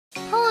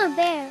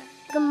bear,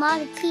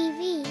 Gamada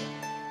TV.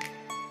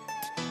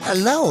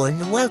 Hello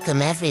and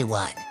welcome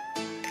everyone.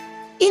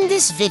 In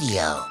this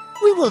video,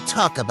 we will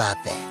talk about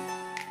the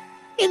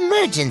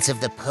emergence of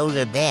the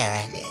polar bear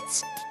and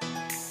its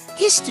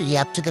history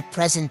up to the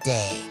present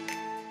day.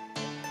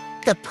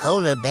 The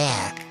polar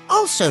bear,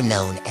 also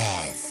known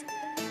as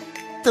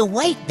the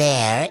white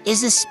bear,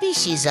 is a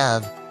species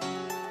of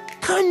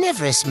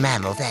carnivorous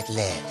mammal that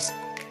lives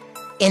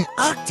in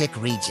Arctic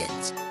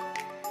regions.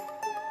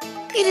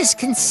 It is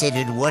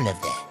considered one of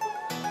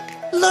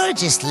the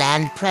largest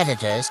land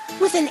predators,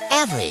 with an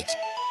average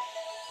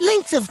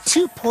length of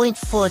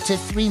 2.4 to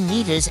 3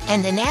 meters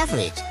and an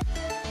average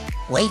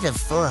weight of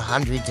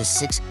 400 to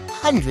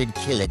 600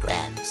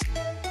 kilograms.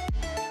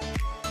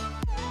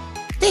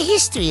 The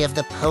history of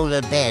the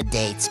polar bear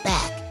dates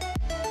back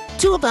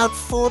to about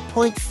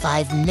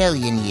 4.5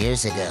 million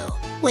years ago,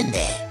 when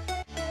the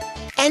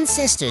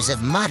ancestors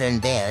of modern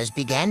bears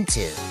began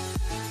to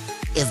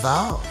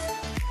evolve.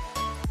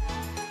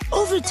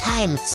 Over time,